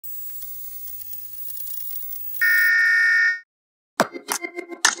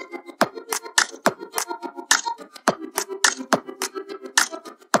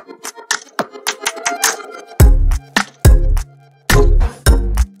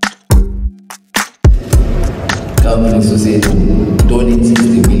government used to say to donate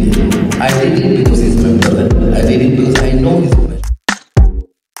 60 million. I did it because it's my brother. I did it because I know his profession.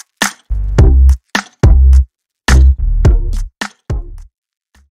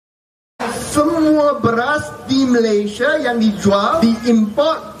 Semua beras di Malaysia yang dijual,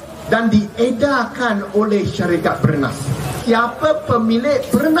 diimport dan diedarkan oleh syarikat bernas. Siapa pemilik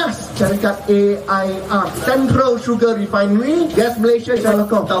bernas? Syarikat AIR, Central Sugar Refinery, Gas Malaysia,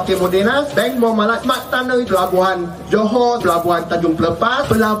 Jalakau, Tauke Modernas, Bank Muamalat, Mak Tanah, Pelabuhan Johor, Pelabuhan Tanjung Pelepas,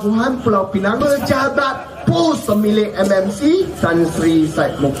 Pelabuhan Pulau Pinang, pejabat pos pemilik MMC, Tan Sri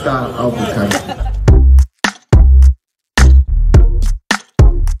Syed Mokhtar Albukhary.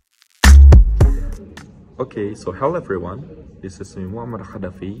 Okay, so hello everyone, this is me Muhammad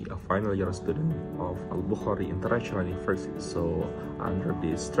Khadafi, a final year student of Albukhary International University. So under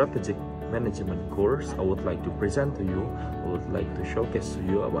this strategic management course, I would like to present to you, I would like to showcase to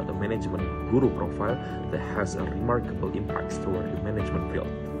you about the management guru profile that has a remarkable impact toward the management field.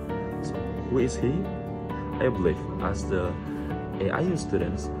 So who is he? I believe as the AIU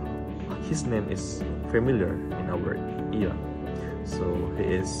students, his name is familiar in our ear. So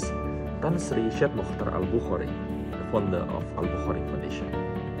he is Tan Sri Syed Mokhtar Albukhary, the founder of Albukhary Foundation.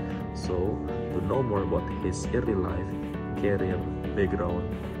 So, to know more about his early life, career, background,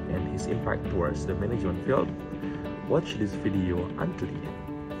 and his impact towards the management field, watch this video until the end.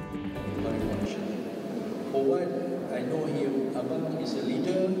 For what I know him, Abang is a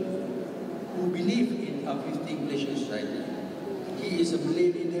leader who believes in uplifting Malaysian society. He is a Malay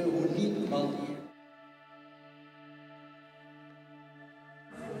leader who leads multi.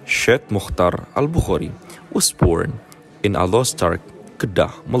 Syed Mokhtar Albukhary was born in Alostar,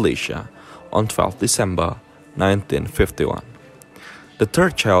 Kedah, Malaysia on 12 December 1951. The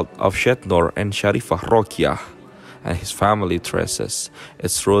third child of Syed Nur and Sharifah Rokiah, and his family traces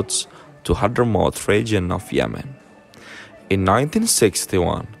its roots to Hadramaut region of Yemen. In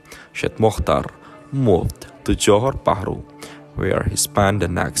 1961, Syed Mokhtar moved to Johor Bahru, where he spent the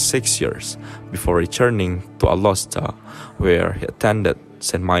next 6 years before returning to Alostar, where he attended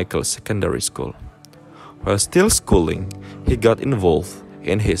St. Michael's Secondary School. While still schooling, he got involved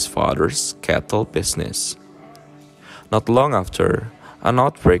in his father's cattle business. Not long after, an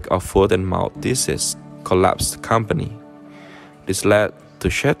outbreak of foot and mouth disease collapsed the company. This led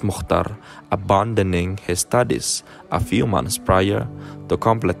to Syed Mokhtar abandoning his studies a few months prior to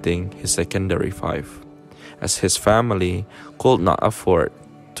completing his secondary 5, as his family could not afford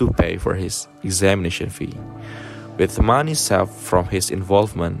to pay for his examination fee. With money saved from his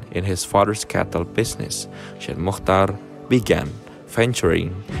involvement in his father's cattle business, Syed Mokhtar began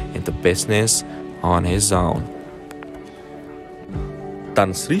venturing into business on his own.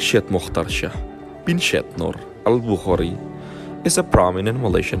 Tan Sri Syed Mokhtar Shah bin Syed Nur Albukhary is a prominent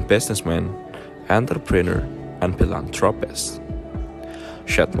Malaysian businessman, entrepreneur, and philanthropist.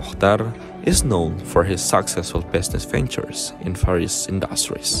 Syed Mokhtar is known for his successful business ventures in various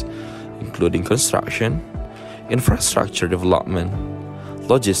industries, including construction, infrastructure development,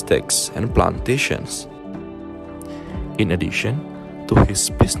 logistics, and plantations. In addition to his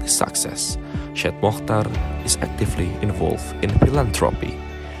business success, Syed Mokhtar is actively involved in philanthropy.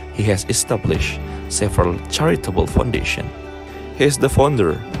 He has established several charitable foundations. He is the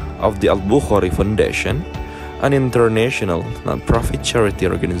founder of the Albukhary Foundation, an international non-profit charity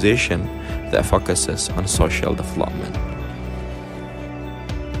organization that focuses on social development.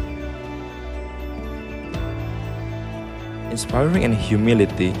 Inspiring and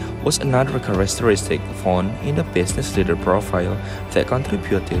humility was another characteristic found in the business leader profile that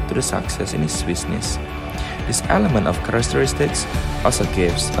contributed to the success in his business. This element of characteristics also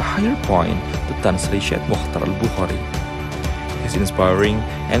gives a higher point to Tan Sri Syed Mokhtar Albukhary. His inspiring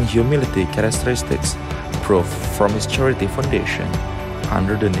and humility characteristics prove from his charity foundation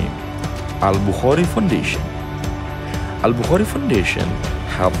under the name Albukhary Foundation. Albukhary Foundation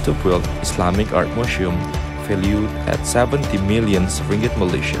helped to build Islamic Art Museum valued at 70 million ringgit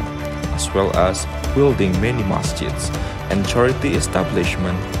Malaysia, as well as building many masjids and charity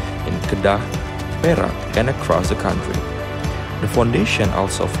establishments in Kedah, Perak, and across the country. The foundation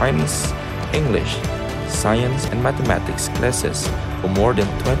also finances English, science, and mathematics classes for more than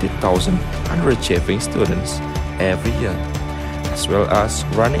 20,000 underachieving students every year, as well as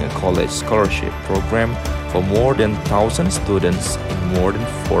running a college scholarship program for more than 1,000 students in more than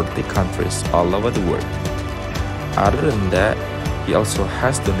 40 countries all over the world. Other than that, he also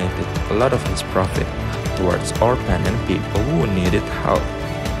has donated a lot of his profit towards orphans and people who needed help.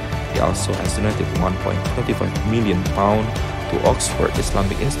 He also has donated £1.25 million to Oxford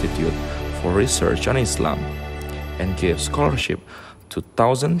Islamic Institute for research on Islam and gave scholarship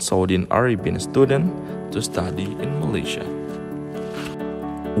 2,000 Saudi Arabian students to study in Malaysia.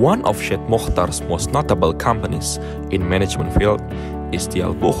 One of Syed Mokhtar's most notable companies in management field is the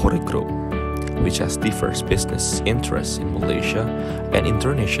Albukhary Group, which has diverse business interests in Malaysia and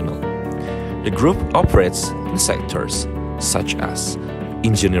international. The group operates in sectors such as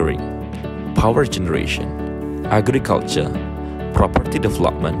engineering, power generation, agriculture, property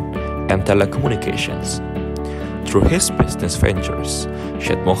development, and telecommunications. Through his business ventures,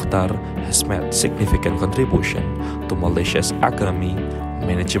 Syed Mokhtar has made significant contribution to Malaysia's economy,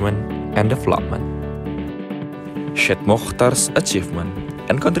 management, and development. Syed Mokhtar's achievement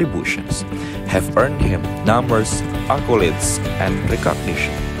and contributions have earned him numerous accolades and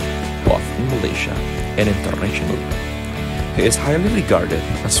recognition, both in Malaysia and internationally. He is highly regarded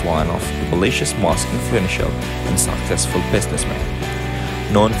as one of Malaysia's most influential and successful businessmen,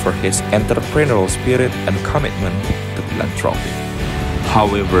 known for his entrepreneurial spirit and commitment to philanthropy.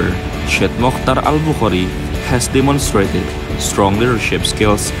 However, Syed Mokhtar Albukhary has demonstrated strong leadership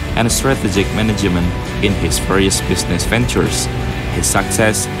skills and strategic management in his various business ventures. His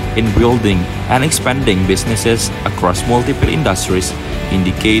success in building and expanding businesses across multiple industries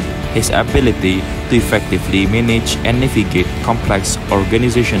indicate his ability to effectively manage and navigate complex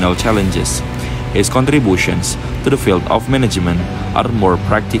organizational challenges. His contributions to the field of management are more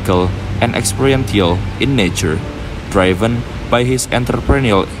practical and experiential in nature, driven by his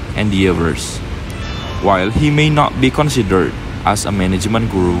entrepreneurial endeavors. While he may not be considered as a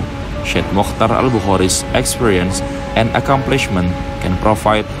management guru, Syed Mokhtar Albukhary's experience and accomplishment can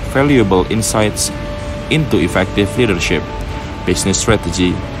provide valuable insights into effective leadership, business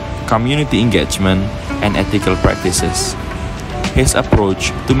strategy, community engagement, and ethical practices. His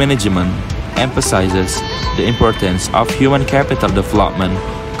approach to management emphasizes the importance of human capital development,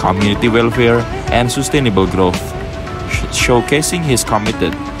 community welfare, and sustainable growth, showcasing his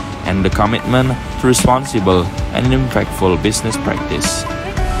commitment to responsible and impactful business practice.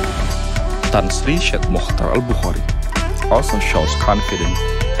 Tan Sri Syed Mokhtar Albukhary also shows confident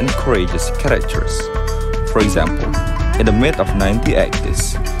and courageous characters. For example, in the mid of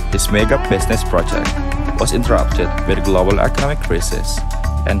 1980s, his mega business project was interrupted by the global economic crisis,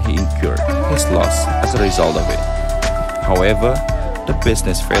 and he incurred his loss as a result of it. However, the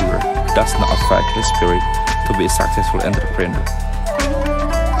business failure does not affect his spirit to be a successful entrepreneur.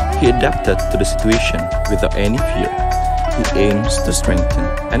 He adapted to the situation without any fear. He aims to strengthen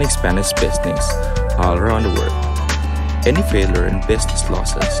and expand his business all around the world. Any failure and business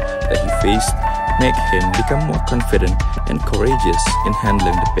losses that he faced make him become more confident and courageous in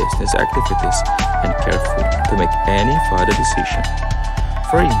handling the business activities and careful to make any further decision.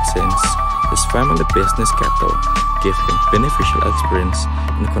 For instance, his family business capital gave him beneficial experience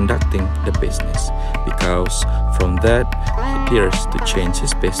in conducting the business, because from that he dares to change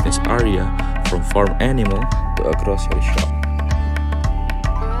his business area from farm animal to a grocery shop.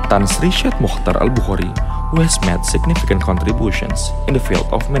 Tan Sri Syed Mokhtar Albukhary, who has made significant contributions in the field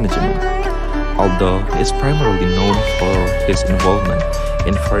of management, although he is primarily known for his involvement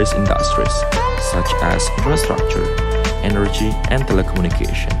in various industries such as infrastructure, energy, and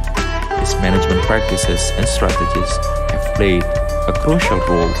telecommunication. His management practices and strategies have played a crucial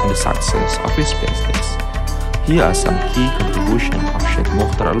role in the success of his business. Here are some key contributions of Syed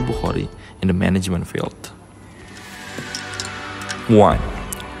Mokhtar Albukhary in the management field. 1.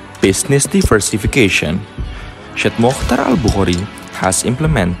 Business diversification. Syed Mokhtar Albukhary has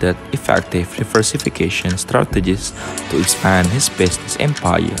implemented effective diversification strategies to expand his business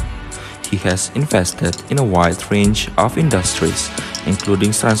empire. He has invested in a wide range of industries,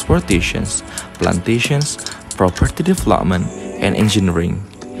 including transportations, plantations, property development, and engineering.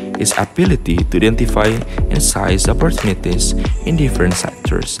 His ability to identify and seize opportunities in different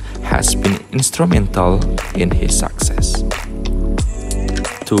sectors has been instrumental in his success.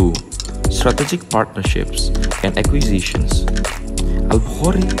 2. Strategic partnerships and acquisitions.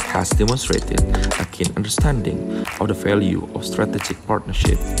 Albukhary has demonstrated a keen understanding of the value of strategic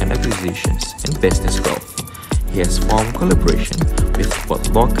partnership and acquisitions in business growth. He has formed collaboration with both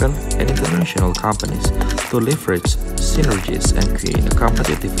local and international companies to leverage synergies and gain a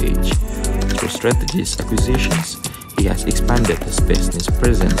competitive edge. Through strategic acquisitions, he has expanded his business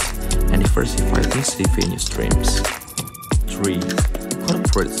presence and diversified his revenue streams. 3.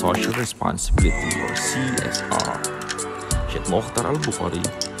 Corporate social responsibility, or CSR. Syed Mokhtar Albukhary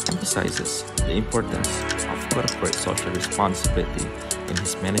emphasizes the importance of corporate social responsibility in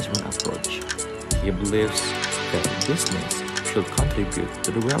his management approach. He believes that business should contribute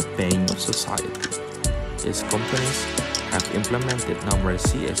to the well-being of society. His companies have implemented numerous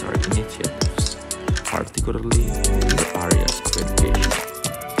CSR initiatives, particularly in the areas of education,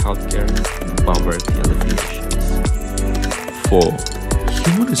 healthcare, poverty alleviations. 4.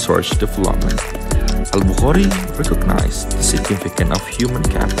 Human resource development. Albukhary recognized the significance of human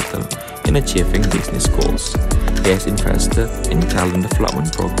capital in achieving business goals. He has invested in talent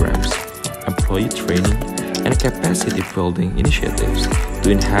development programs, employee training, and capacity building initiatives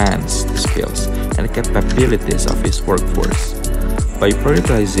to enhance the skills and capabilities of his workforce. By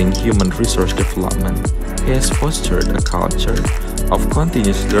prioritizing human resource development, he has fostered a culture of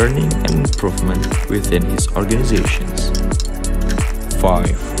continuous learning and improvement within his organizations.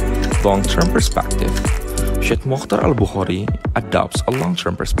 5. Long-term perspective. Syed Mokhtar Albukhary adopts a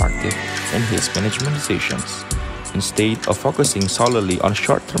long-term perspective in his management decisions. Instead of focusing solely on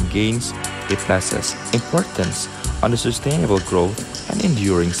short-term gains, he places importance on the sustainable growth and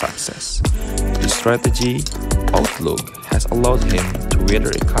enduring success. This strategy outlook has allowed him to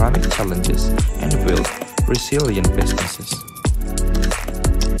weather economic challenges and build resilient businesses.